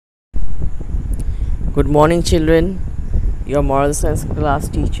Good morning, children. Your moral science class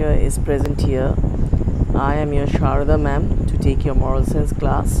teacher is present here. I am your Sharada ma'am to take your moral science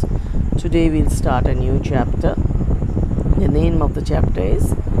class. Today we'll start a new chapter. The name of the chapter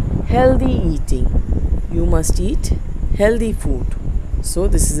is Healthy Eating. You must eat healthy food. So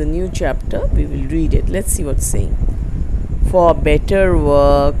this is a new chapter. We will read it. Let's see what's saying. For better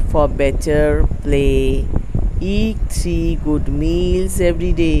work, for better play, eat 3 good meals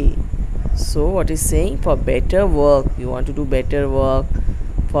every day. So what is saying? For better work, you want to do better work.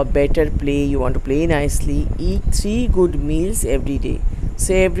 For better play, you want to play nicely. Eat 3 good meals every day.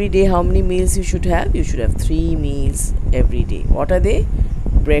 So every day how many meals you should have? You should have 3 meals every day. What are they?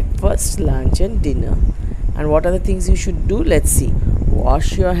 Breakfast, lunch and dinner. And what are the things you should do? Let's see.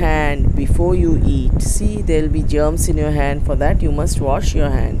 Wash your hand before you eat. See, there will be germs in your hand. For that you must wash your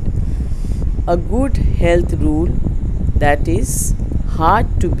hand. A good health rule that is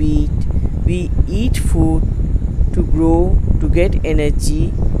hard to beat. We eat food to grow, to get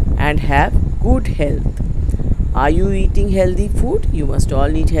energy and have good health. Are you eating healthy food? You must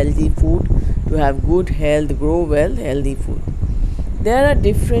all eat healthy food to have good health, grow well, healthy food. There are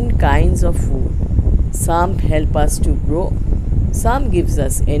different kinds of food. Some help us to grow, some gives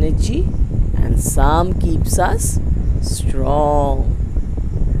us energy and some keeps us strong.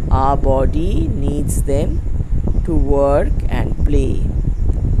 Our body needs them to work and play.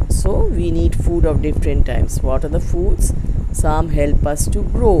 So we need food of different types. What are the foods? Some help us to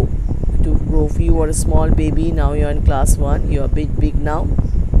grow. If you were a small baby, now you are in class 1, you are a bit big now.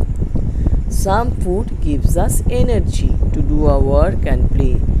 Some food gives us energy to do our work and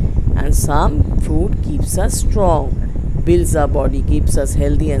play. And some food keeps us strong, builds our body, keeps us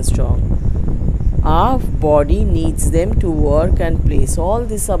healthy and strong. Our body needs them to work and play. So all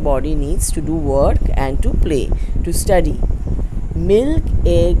this our body needs to do work and to play, to study. Milk,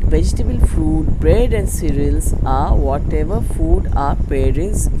 egg, vegetable, fruit, bread and cereals are whatever food our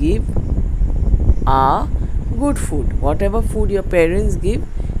parents give are good food. Whatever food your parents give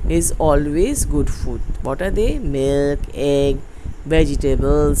is always good food. What are they? Milk, egg,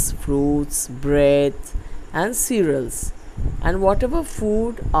 vegetables, fruits, bread and cereals. And whatever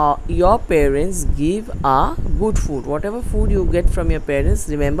food your parents give are good food. Whatever food you get from your parents,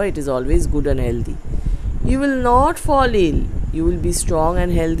 remember it is always good and healthy. You will not fall ill. You will be strong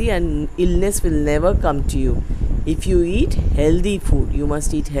and healthy and illness will never come to you. If you eat healthy food, you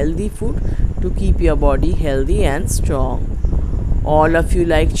must eat healthy food to keep your body healthy and strong. All of you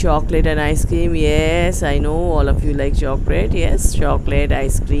like chocolate and ice cream. Yes, I know all of you like chocolate. Yes, chocolate,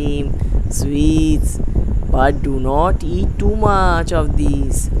 ice cream, sweets. But do not eat too much of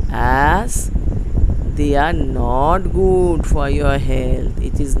these as they are not good for your health.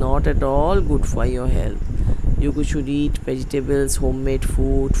 It is not at all good for your health. You should eat vegetables, homemade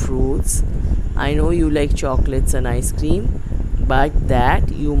food, fruits. I know you like chocolates and ice cream, but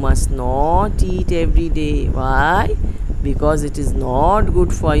that you must not eat every day. Why? Because it is not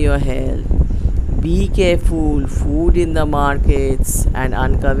good for your health. Be careful. Food in the markets and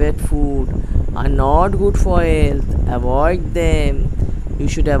uncovered food are not good for health. Avoid them. You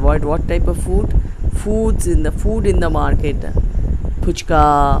should avoid what type of food? Food in the market.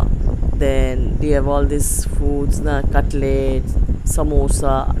 Puchka. Then they have all these foods, cutlets,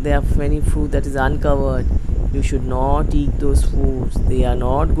 samosa. They have many food that is uncovered. You should not eat those foods. They are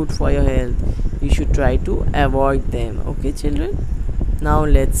not good for your health. You should try to avoid them. Okay, children? Now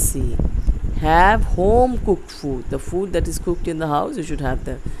let's see. Have home cooked food. The food that is cooked in the house, you should have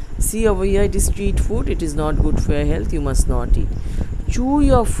them. See over here, it is street food. It is not good for your health. You must not eat. Chew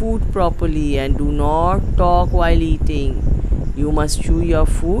your food properly and do not talk while eating. You must chew your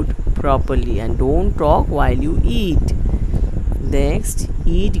food properly and don't talk while you eat. Next,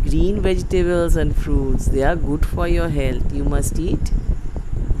 eat green vegetables and fruits. They are good for your health. You must eat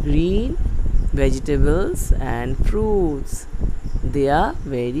green vegetables and fruits. They are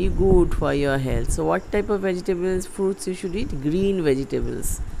very good for your health. So what type of vegetables, fruits you should eat? Green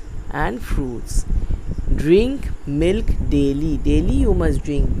vegetables and fruits. Drink milk daily. Daily you must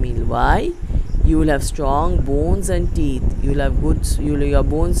drink milk. Why? You will have strong bones and teeth. Your bones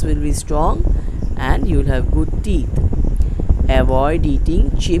will be strong and you will have good teeth. Avoid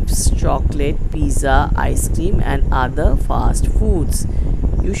eating chips, chocolate, pizza, ice cream and other fast foods.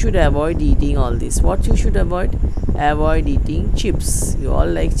 You should avoid eating all this. What you should avoid? Avoid eating chips. You all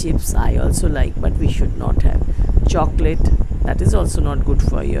like chips. I also like, but we should not have. Chocolate, that is also not good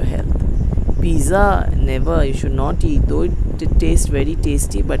for your health. Pizza, never. You should not eat, though it tastes very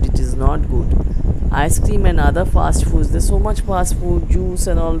tasty, but it is not good. Ice cream and other fast foods, there's so much fast food, juice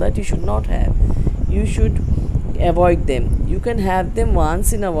and all that you should not have. You should avoid them. You can have them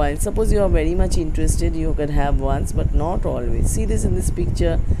once in a while. Suppose you are very much interested, you can have once, but not always. See this in this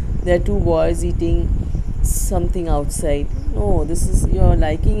picture, there are two boys eating something outside. No, this is, you are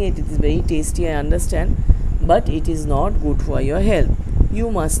liking it, it is very tasty, I understand, but it is not good for your health. You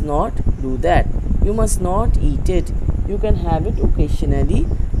must not do that. You must not eat it. You can have it occasionally,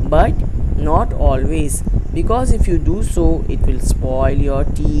 but not always, because if you do so, it will spoil your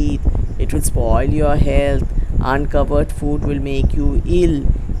teeth, it will spoil your health. Uncovered food will make you ill.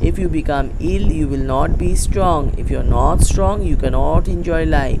 If you become ill, you will not be strong. If you are not strong, you cannot enjoy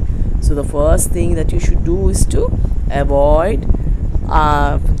life. So the first thing that you should do is to avoid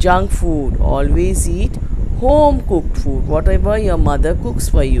junk food. Always eat home cooked food, whatever your mother cooks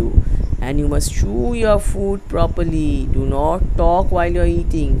for you. And you must chew your food properly. Do not talk while you are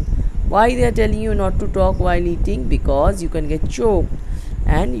eating. Why they are telling you not to talk while eating? Because you can get choked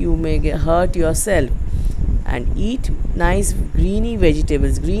and you may hurt yourself. And eat nice green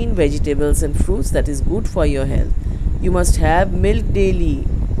vegetables and fruits, that is good for your health. You must have milk daily.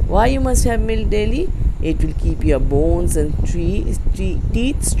 Why you must have milk daily? It will keep your bones and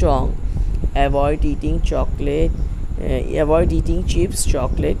teeth strong. Avoid eating chocolate, avoid eating chips,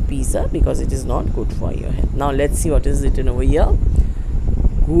 chocolate, pizza, because it is not good for your health. Now let's see what is written over here.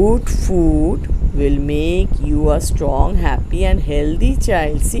 Good food will make you a strong, happy and healthy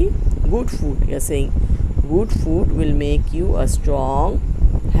child. See, good food, you are saying good food will make you a strong,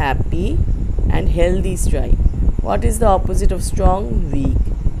 happy and healthy child. What is the opposite of strong? Weak.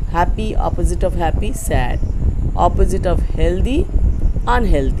 Happy, opposite of happy? Sad. Opposite of healthy?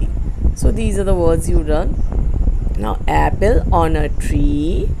 Unhealthy. So these are the words you learn. Now, apple on a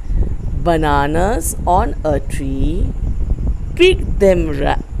tree, bananas on a tree, pick them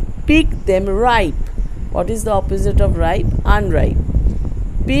ripe. What is the opposite of ripe? Unripe.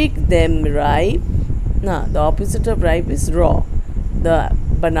 Pick them ripe. Now, the opposite of ripe is raw. The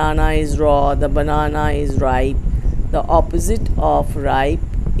banana is raw, the banana is ripe. The opposite of ripe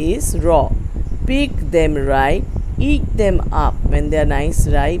is raw. Pick them ripe, eat them up. When they are nice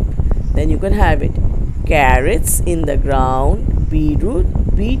ripe, then you can have it. Carrots in the ground, beetroot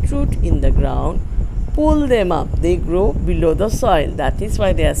in the ground, pull them up. They grow below the soil. That is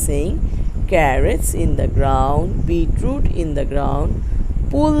why they are saying carrots in the ground, beetroot in the ground,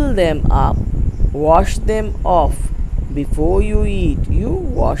 pull them up. Wash them off before you eat. You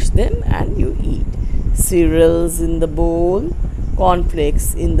wash them and you eat. Cereals in the bowl,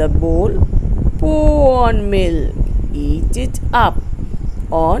 cornflakes in the bowl, pour on milk, eat it up.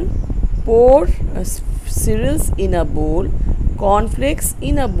 Pour cereals in a bowl, cornflakes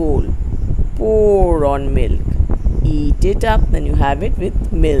in a bowl, pour on milk, eat it up, then you have it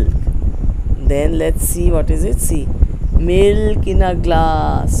with milk. Then let's see, what is it? See, milk in a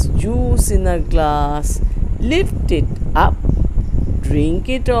glass, juice in a glass, lift it up, drink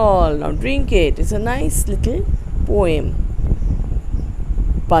it all. Now drink it. It's a nice little poem.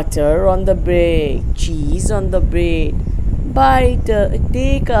 Butter on the bread, cheese on the bread,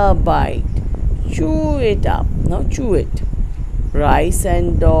 take a bite, chew it up. Now chew it. Rice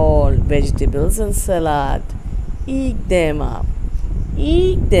and dal, vegetables and salad, eat them up,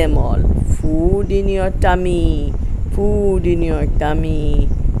 eat them all. Food in your tummy, food in your tummy,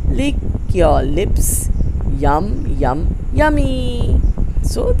 lick your lips, yum, yum, yummy.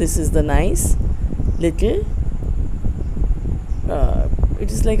 So this is the nice little,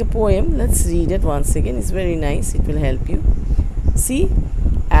 it is like a poem. Let's read it once again. It's very nice, it will help you. See,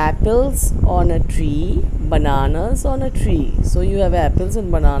 apples on a tree, bananas on a tree. So you have apples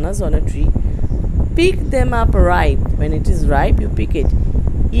and bananas on a tree. Pick them up ripe. When it is ripe, you pick it.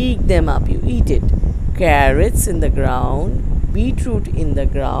 Eat them up, you eat it. Carrots in the ground, beetroot in the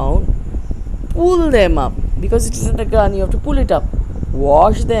ground. Pull them up. Because it is in the ground, you have to pull it up.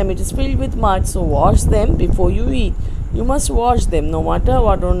 Wash them. It is filled with mud, so wash them before you eat. You must wash them, no matter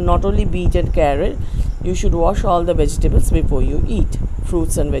what, not only beet and carrot. You should wash all the vegetables before you eat,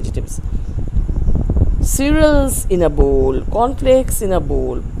 fruits and vegetables. Cereals in a bowl, cornflakes in a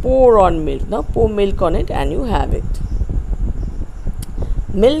bowl, pour on milk. Now pour milk on it and you have it.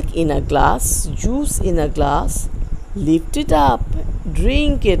 Milk in a glass, juice in a glass, lift it up,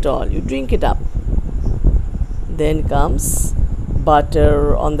 drink it all. You drink it up. Then comes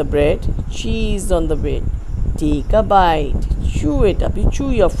butter on the bread, cheese on the bread. Take a bite, chew it up. You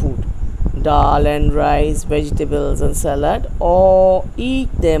chew your food. Dal and rice, vegetables and salad, or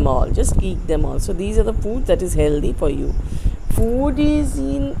eat them all. Just eat them all. So these are the food that is healthy for you. Food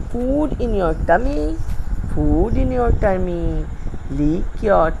in your tummy. Food in your tummy. Lick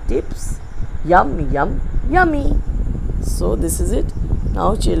your tips. Yum, yum, yummy. So this is it.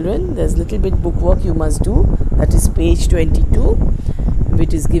 Now children, there's little bit bookwork you must do. That is page 22,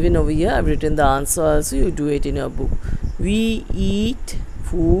 which is given over here. I've written the answer also. You do it in your book. We eat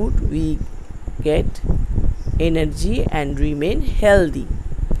food, we get energy and remain healthy.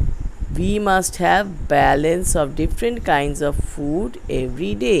 We must have balance of different kinds of food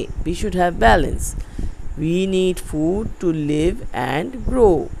every day. We should have balance. We need food to live and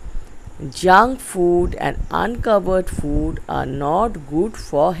grow. Junk food and uncovered food are not good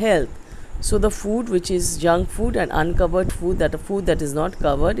for health. So the food which is junk food and uncovered food, that a food that is not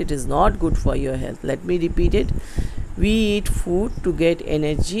covered, it is not good for your health. Let me repeat it. We eat food to get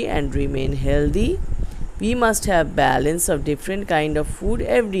energy and remain healthy. We must have balance of different kind of food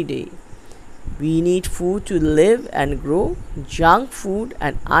every day. We need food to live and grow. Junk food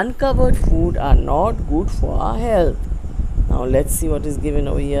and uncovered food are not good for our health. Now let's see what is given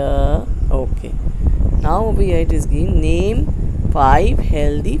over here. Okay. Now over here it is given name 5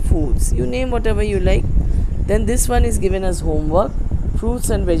 healthy foods. You name whatever you like. Then this one is given as homework. Fruits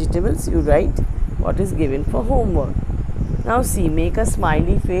and vegetables. You write what is given for homework. Now see, make a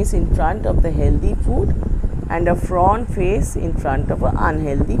smiley face in front of the healthy food and a frown face in front of an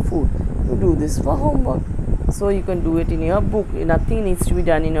unhealthy food. You do this for homework. So you can do it in your book. Nothing needs to be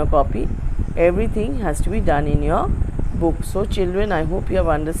done in your copy. Everything has to be done in your book. So children, I hope you have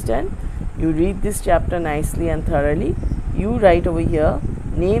understand. You read this chapter nicely and thoroughly. You write over here,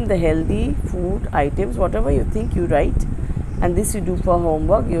 name the healthy food items, whatever you think you write. And this you do for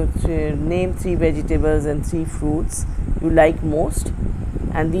homework. You name 3 vegetables and 3 fruits you like most.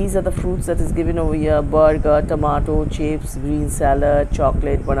 And these are the fruits that is given over here: burger, tomato, chips, green salad,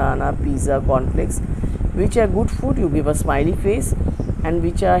 chocolate, banana, pizza, cornflakes. Which are good food, you give a smiley face, and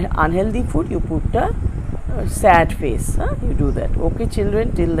which are unhealthy food, you put a sad face. You do that. Okay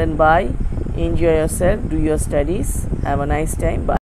children, till then bye. Enjoy yourself, do your studies, have a nice time. Bye.